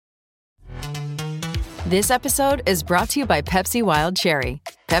This episode is brought to you by Pepsi Wild Cherry.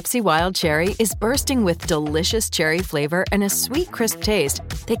 Pepsi Wild Cherry is bursting with delicious cherry flavor and a sweet, crisp taste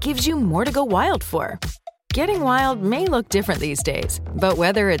that gives you more to go wild for. Getting wild may look different these days, but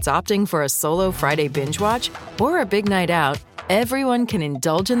whether it's opting for a solo Friday binge watch or a big night out, everyone can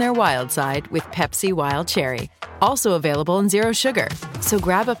indulge in their wild side with Pepsi Wild Cherry. Also available in Zero Sugar. So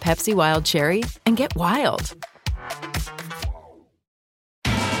grab a Pepsi Wild Cherry and get wild.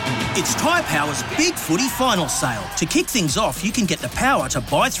 It's Tyre Power's Big Footy Final Sale. To kick things off, you can get the power to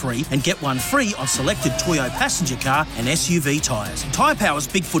buy 3 and get 1 free on selected Toyo passenger car and SUV tyres. Tyre Power's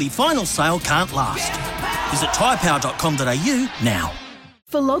Big Footy Final Sale can't last. Visit tyrepower.com.au now.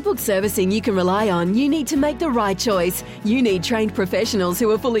 For logbook servicing you can rely on, you need to make the right choice. You need trained professionals who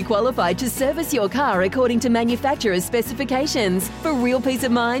are fully qualified to service your car according to manufacturer's specifications. For real peace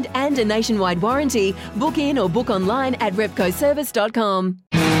of mind and a nationwide warranty, book in or book online at repcoservice.com.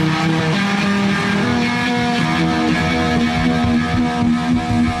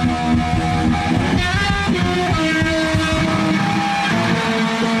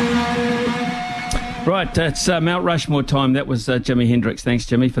 Right, it's Mount Rushmore time. That was Jimi Hendrix. Thanks,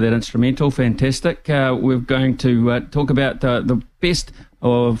 Jimmy, for that instrumental. Fantastic. We're going to talk about the best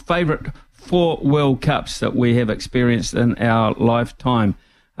or favourite 4 World Cups that we have experienced in our lifetime.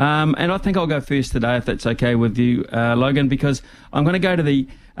 And I think I'll go first today, if that's okay with you, Logan, because I'm going to go to the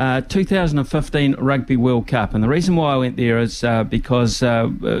 2015 Rugby World Cup. And the reason why I went there is because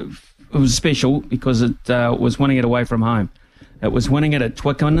it was special, because it was winning it away from home. It was winning it at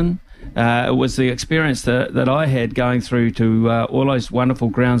Twickenham. It was the experience that I had going through to all those wonderful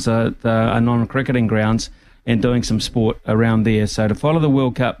grounds that are non-cricketing grounds and doing some sport around there. So to follow the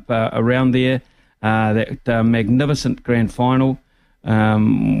World Cup around there, that magnificent grand final,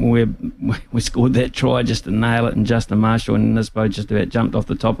 where we scored that try just to nail it, and Justin Marshall and Nisbo just about jumped off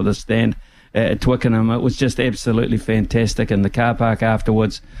the top of the stand at Twickenham. It was just absolutely fantastic, and the car park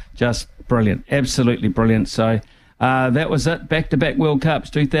afterwards, just brilliant, absolutely brilliant. So that was it. Back-to-back World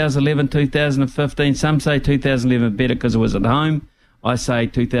Cups, 2011, 2015. Some say 2011 better because it was at home. I say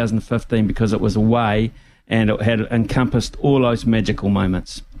 2015 because it was away and it had encompassed all those magical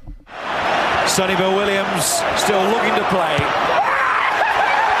moments. Sonny Bill Williams still looking to play.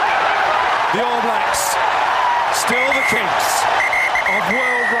 The All Blacks still the kings of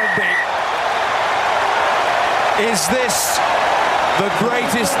world rugby. Is this the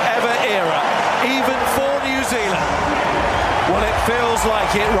greatest ever era, even for New Zealand? Well, it feels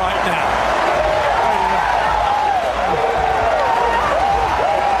like it right now.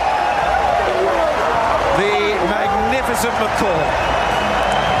 The magnificent McCall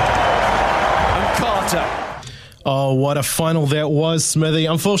and Carter. Oh, what a final that was, Smithy.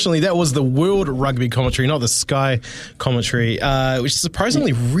 Unfortunately, that was the World Rugby commentary, not the Sky commentary, which is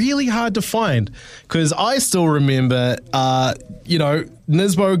surprisingly really hard to find, because I still remember,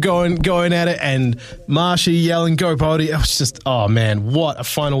 Nisbo going at it and Marshy yelling, "Go Baldy." It was just, oh man, what a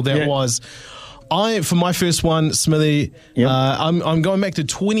final that was. For my first one, Smithy, I'm going back to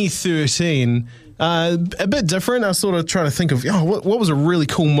 2013. A bit different. I was sort of trying to think of what was a really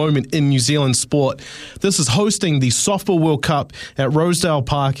cool moment in New Zealand sport. This is hosting the Softball World Cup at Rosedale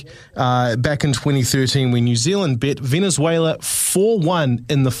Park back in 2013, when New Zealand beat Venezuela 4-1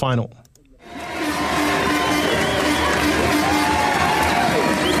 in the final.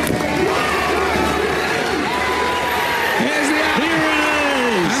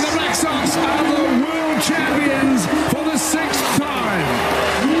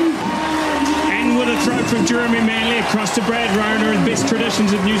 From Jeremy Manley across to Brad Rona, and best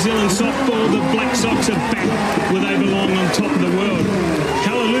traditions of New Zealand softball, the Black Sox are back with they belong on top of the world.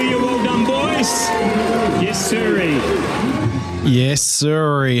 Hallelujah, well done, boys. Yes, sirree. Yes,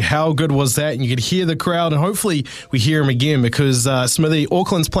 sirree. How good was that? And you could hear the crowd, and hopefully we hear them again, because Smithy,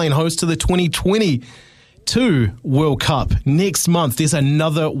 Auckland's playing host to the 2022 World Cup next month. There's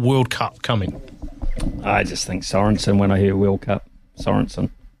another World Cup coming. I just think Sorensen when I hear World Cup.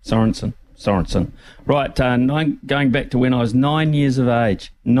 Sorensen. Right, going back to when I was 9 years of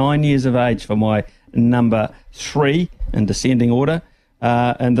age. 9 years of age for my number 3 in descending order.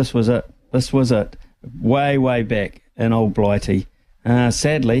 And this was it. Way back in old Blighty.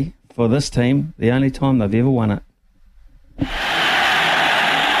 Sadly, for this team, the only time they've ever won it.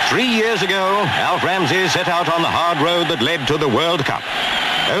 3 years ago, Alf Ramsey set out on the hard road that led to the World Cup.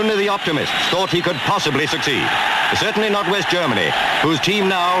 Only the optimists thought he could possibly succeed. Certainly not West Germany, whose team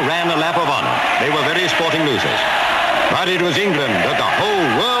now ran a lap of honour. They were very sporting losers. But it was England that the whole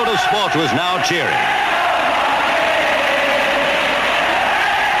world of sport was now cheering.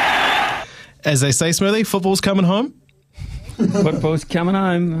 As they say, Smithy, football's coming home. Football's coming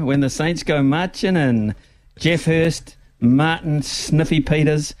home when the Saints go marching in. Jeff Hurst, Martin, Sniffy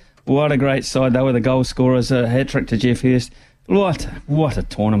Peters. What a great side. They were the goal scorers. A hat-trick to Jeff Hurst. What a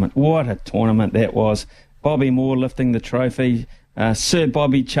tournament. What a tournament that was. Bobby Moore lifting the trophy. Sir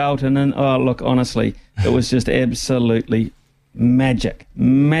Bobby Charlton. And, look, honestly, it was just absolutely magic.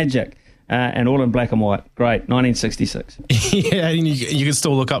 And all in black and white. Great. 1966. Yeah, and you can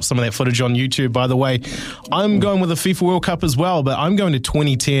still look up some of that footage on YouTube, by the way. I'm going with the FIFA World Cup as well, but I'm going to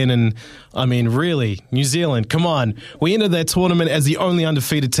 2010. And, I mean, really, New Zealand, come on. We entered that tournament as the only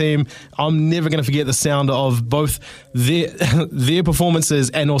undefeated team. I'm never going to forget the sound of both their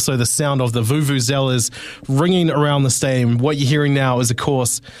performances and also the sound of the Vuvuzelas ringing around the stadium. What you're hearing now is, of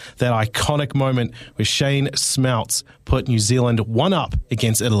course, that iconic moment where Shane Smeltz put New Zealand 1-up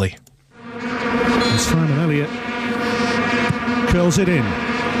against Italy. Simon Elliott curls it in.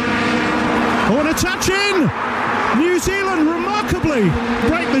 Oh, and a touch in! New Zealand remarkably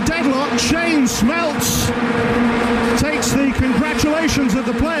break the deadlock. Shane Smeltz takes the congratulations of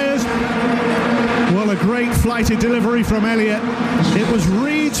the players. Well, a great flighted delivery from Elliott. It was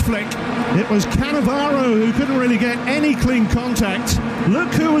Reed's flick. It was Cannavaro who couldn't really get any clean contact. Look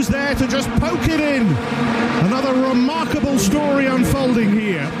who was there to just poke it in. Another remarkable story unfolding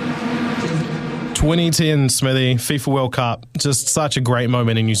here. 2010, Smithy, FIFA World Cup, just such a great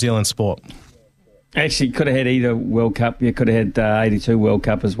moment in New Zealand sport. Actually, could have had either World Cup. You could have had 82 World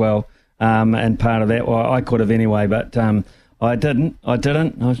Cup as well, and part of that, well, I could have anyway, but I didn't. I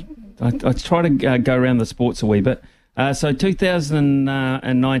try to go around the sports a wee bit. So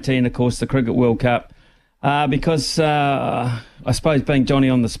 2019, of course, the Cricket World Cup, because I suppose being Johnny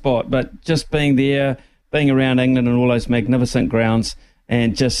on the spot, but just being there, being around England and all those magnificent grounds,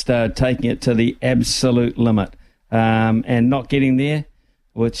 and just taking it to the absolute limit, and not getting there,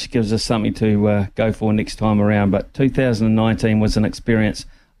 which gives us something to go for next time around. But 2019 was an experience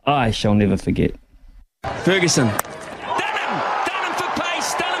I shall never forget. Ferguson. Dunham for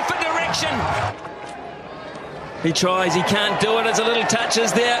pace, Dunham for direction. He tries, he can't do it. There's a little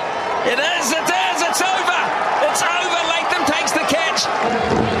touches there. It is, it's over. It's over. Latham takes the catch.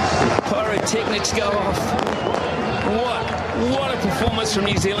 Pyrotechnics go off. What a performance from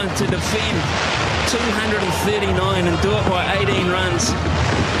New Zealand to defend 239 and do it by 18 runs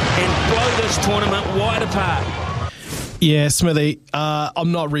and blow this tournament wide apart. Yeah, Smithy,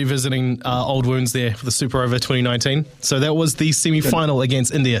 I'm not revisiting old wounds there for the Super Over 2019. So that was the semi-final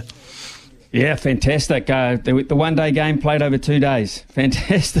against India. Yeah, fantastic. The one-day game played over 2 days.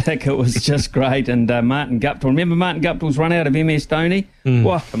 Fantastic. It was just great. And Martin Guptill. Remember Martin Guptill's run out of MS Dhoni?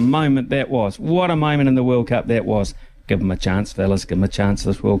 What a moment that was. What a moment in the World Cup that was. Give him a chance, fellas. Give him a chance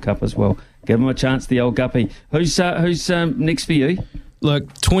this World Cup as well. Give him a chance, the old Guppy. Who's next for you? Look,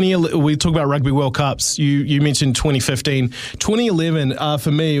 we talk about Rugby World Cups. You mentioned 2015. 2011, for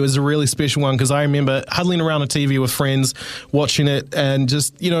me, was a really special one because I remember huddling around a TV with friends, watching it, and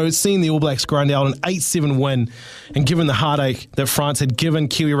just, seeing the All Blacks grind out an 8-7 win. And given the heartache that France had given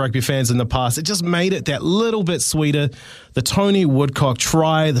Kiwi rugby fans in the past, it just made it that little bit sweeter. The Tony Woodcock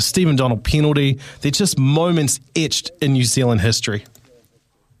try, the Stephen Donald penalty, they're just moments etched in New Zealand history.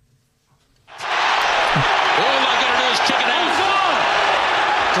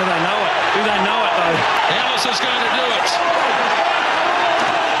 Do they know it? Do they know it, though? Ellis is going to do it.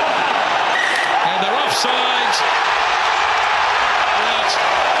 And they're offside. Right.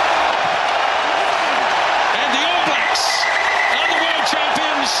 And the All Blacks are the world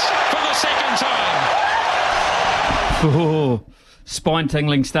champions for the second time. Oh,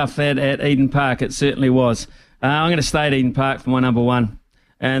 spine-tingling stuff at Eden Park. It certainly was. I'm going to stay at Eden Park for my number one.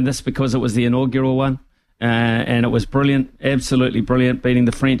 And this because it was the inaugural one. And it was brilliant, absolutely brilliant, beating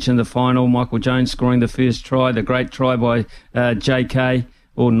the French in the final. Michael Jones scoring the first try, the great try by JK,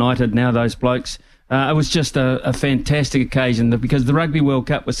 all knighted now, those blokes. It was just a fantastic occasion because the Rugby World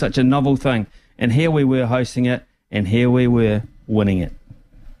Cup was such a novel thing. And here we were hosting it, and here we were winning it.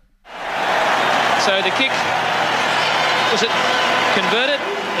 So the kick, was it converted?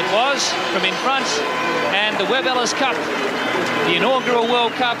 It was from in front. And the Webb Ellis Cup, the inaugural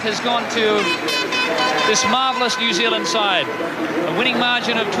World Cup, has gone to this marvellous New Zealand side. A winning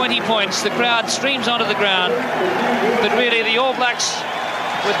margin of 20 points. The crowd streams onto the ground. But really, the All Blacks,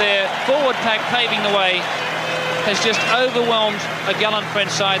 with their forward pack paving the way, has just overwhelmed a gallant French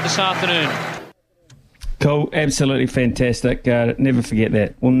side this afternoon. Cool, absolutely fantastic. Never forget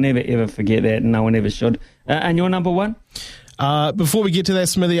that. We'll never, ever forget that, and no one ever should. And your number one? Before we get to that,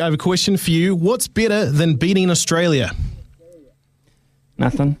 Smithy, I have a question for you. What's better than beating Australia?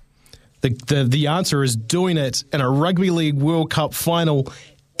 Nothing. The answer is doing it in a Rugby League World Cup final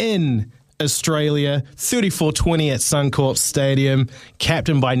in Australia, 34-20 at Suncorp Stadium,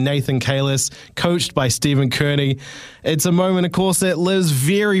 captained by Nathan Kalis, coached by Stephen Kearney. It's a moment, of course, that lives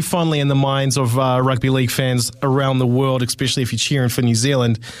very fondly in the minds of rugby league fans around the world, especially if you're cheering for New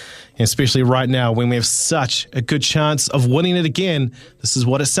Zealand, and especially right now when we have such a good chance of winning it again. This is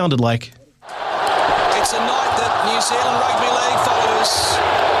what it sounded like. It's a night that New Zealand Rugby League voters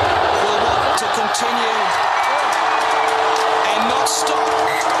will want to continue and not stop.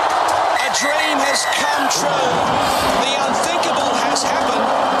 A dream has come true. The unthinkable has happened,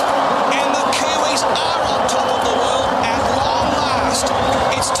 and the Kiwis are on top of the world at long last.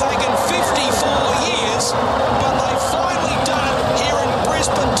 It's taken 54 years, but they've finally done it here in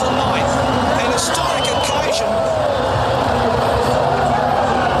Brisbane tonight. An historic occasion.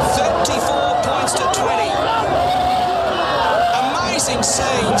 34 points to 20. Amazing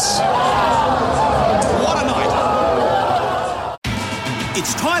scenes. What a night.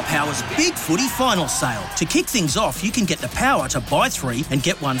 It's Tyre Power's Big Footy Final Sale. To kick things off, you can get the power to buy 3 and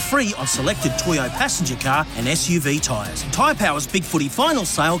get 1 free on selected Toyo passenger car and SUV tyres. Tyre Power's Big Footy Final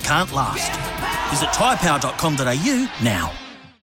Sale can't last. Visit tyrepower.com.au now.